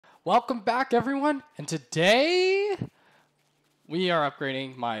Welcome back, everyone, and today we are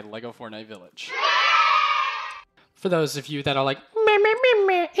upgrading my LEGO Fortnite Village. For those of you that are like, meh, meh, meh,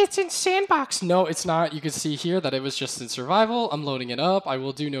 meh, it's in sandbox. No, it's not. You can see here that it was just in survival. I'm loading it up. I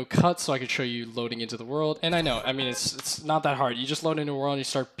will do no cuts so I can show you loading into the world. And I know, I mean, it's not that hard. You just load into a world and you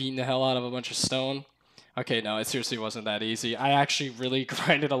start beating the hell out of a bunch of stone. Okay, no, it seriously wasn't that easy. I actually really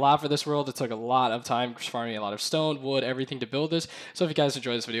grinded a lot for this world. It took a lot of time farming a lot of stone, wood, everything to build this. So if you guys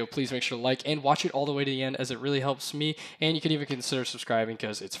enjoyed this video, please make sure to like and watch it all the way to the end, as it really helps me. And you can even consider subscribing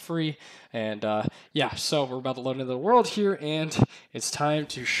because it's free. And yeah, so we're about to load into the world here, and it's time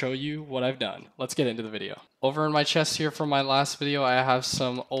to show you what I've done. Let's get into the video. Over in my chest here from my last video, I have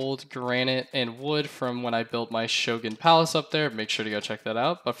some old granite and wood from when I built my Shogun Palace up there. Make sure to go check that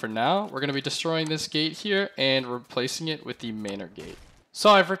out. But for now, we're going to be destroying this gate here and replacing it with the manor gate. So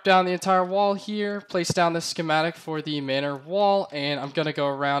I've ripped down the entire wall here, placed down the schematic for the manor wall, and I'm going to go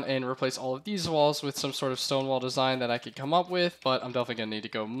around and replace all of these walls with some sort of stone wall design that I could come up with, but I'm definitely going to need to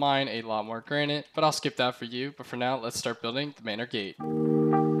go mine a lot more granite, but I'll skip that for you. But for now, let's start building the manor gate.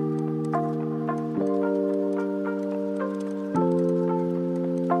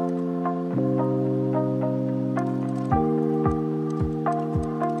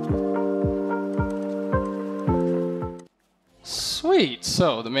 Sweet,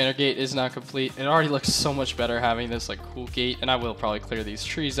 so the manor gate is now complete. It already looks so much better having this like cool gate, and I will probably clear these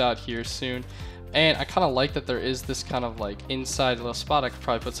trees out here soon. And I kind of like that there is this kind of like inside little spot. I could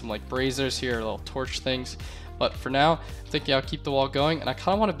probably put some like braziers here, little torch things. But for now, I'm thinking I'll keep the wall going, and I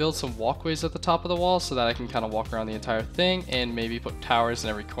kind of want to build some walkways at the top of the wall so that I can kind of walk around the entire thing and maybe put towers in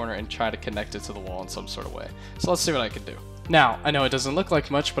every corner and try to connect it to the wall in some sort of way. So let's see what I can do. Now, I know it doesn't look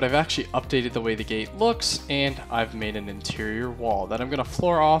like much, but I've actually updated the way the gate looks, and I've made an interior wall that I'm going to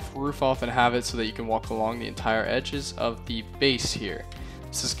floor off, roof off, and have it so that you can walk along the entire edges of the base here.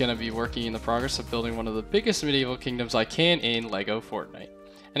 This is going to be working in the progress of building one of the biggest medieval kingdoms I can in LEGO Fortnite.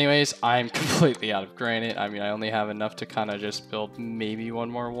 Anyways, I'm completely out of granite. I mean, I only have enough to kind of just build maybe one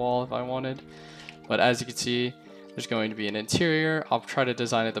more wall if I wanted. But as you can see, there's going to be an interior. I'll try to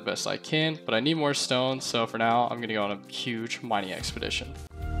design it the best I can, but I need more stone, so for now, I'm going to go on a huge mining expedition.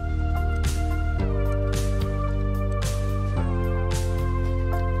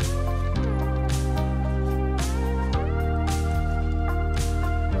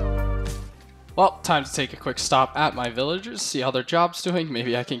 Well, time to take a quick stop at my villagers, see how their job's doing.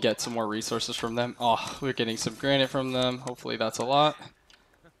 Maybe I can get some more resources from them. Oh, we're getting some granite from them. Hopefully that's a lot.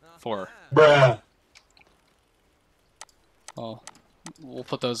 4. Bruh. Oh, we'll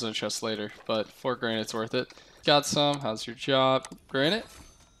put those in a chest later, but 4 granite's worth it. Got some. How's your job? Granite?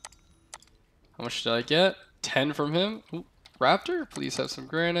 How much did I get? 10 from him. Ooh, Raptor, please have some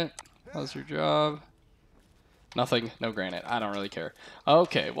granite. How's your job? Nothing. No granite. I don't really care.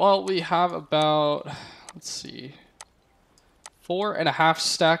 Okay, well, we have about, let's see, 4.5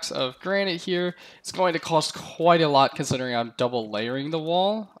 stacks of granite here. It's going to cost quite a lot considering I'm double layering the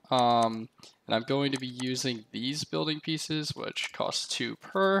wall. And I'm going to be using these building pieces, which cost 2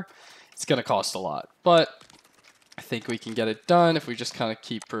 per. It's going to cost a lot, but I think we can get it done if we just kind of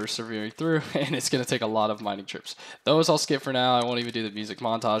keep persevering through, and it's going to take a lot of mining trips. Those I'll skip for now. I won't even do the music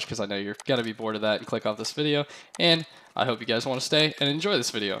montage because I know you're going to be bored of that and click off this video. And I hope you guys want to stay and enjoy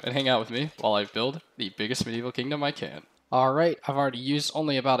this video and hang out with me while I build the biggest medieval kingdom I can. Alright, I've already used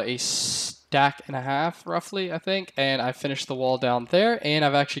only about a stack and a half, roughly, I think, and I finished the wall down there, and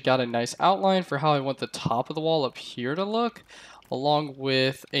I've actually got a nice outline for how I want the top of the wall up here to look, along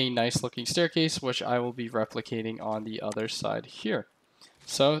with a nice looking staircase, which I will be replicating on the other side here.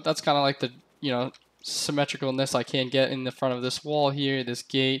 So that's kind of like the, symmetricalness I can get in the front of this wall here, this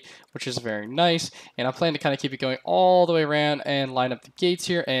gate, which is very nice. And I plan to kind of keep it going all the way around and line up the gates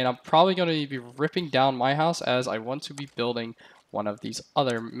here. And I'm probably going to be ripping down my house as I want to be building one of these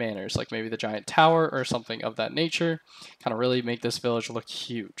other manors, like maybe the giant tower or something of that nature. Kind of really make this village look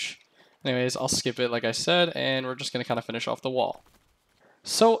huge. Anyways, I'll skip it like I said, and we're just going to kind of finish off the wall.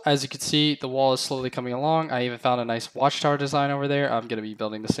 So, as you can see, the wall is slowly coming along. I even found a nice watchtower design over there. I'm going to be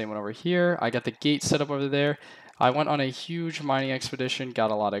building the same one over here. I got the gate set up over there. I went on a huge mining expedition, got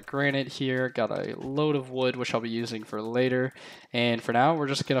a lot of granite here, got a load of wood, which I'll be using for later. And for now, we're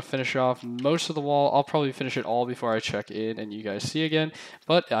just going to finish off most of the wall. I'll probably finish it all before I check in and you guys see again.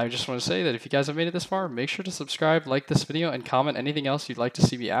 But I just want to say that if you guys have made it this far, make sure to subscribe, like this video, and comment anything else you'd like to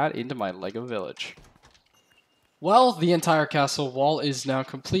see me add into my LEGO Village. Well, the entire castle wall is now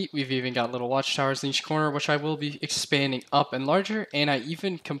complete. We've even got little watchtowers in each corner, which I will be expanding up and larger. And I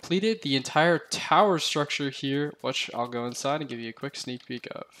even completed the entire tower structure here, which I'll go inside and give you a quick sneak peek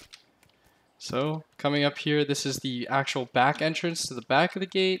of. So coming up here, this is the actual back entrance to the back of the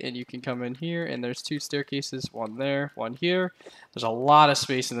gate, and you can come in here, and there's 2 staircases, one there, one here. There's a lot of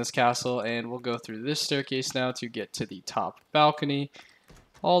space in this castle, and we'll go through this staircase now to get to the top balcony,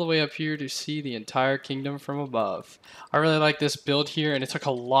 all the way up here to see the entire kingdom from above. I really like this build here, and it took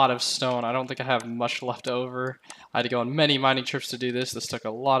a lot of stone. I don't think I have much left over. I had to go on many mining trips to do this. This took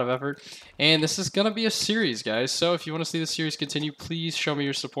a lot of effort, and this is going to be a series, guys. So if you want to see the series continue, please show me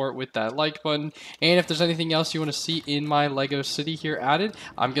your support with that like button, and if there's anything else you want to see in my LEGO city here added,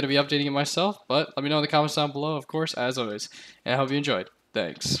 I'm going to be updating it myself, but let me know in the comments down below, of course, as always, and I hope you enjoyed.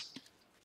 Thanks.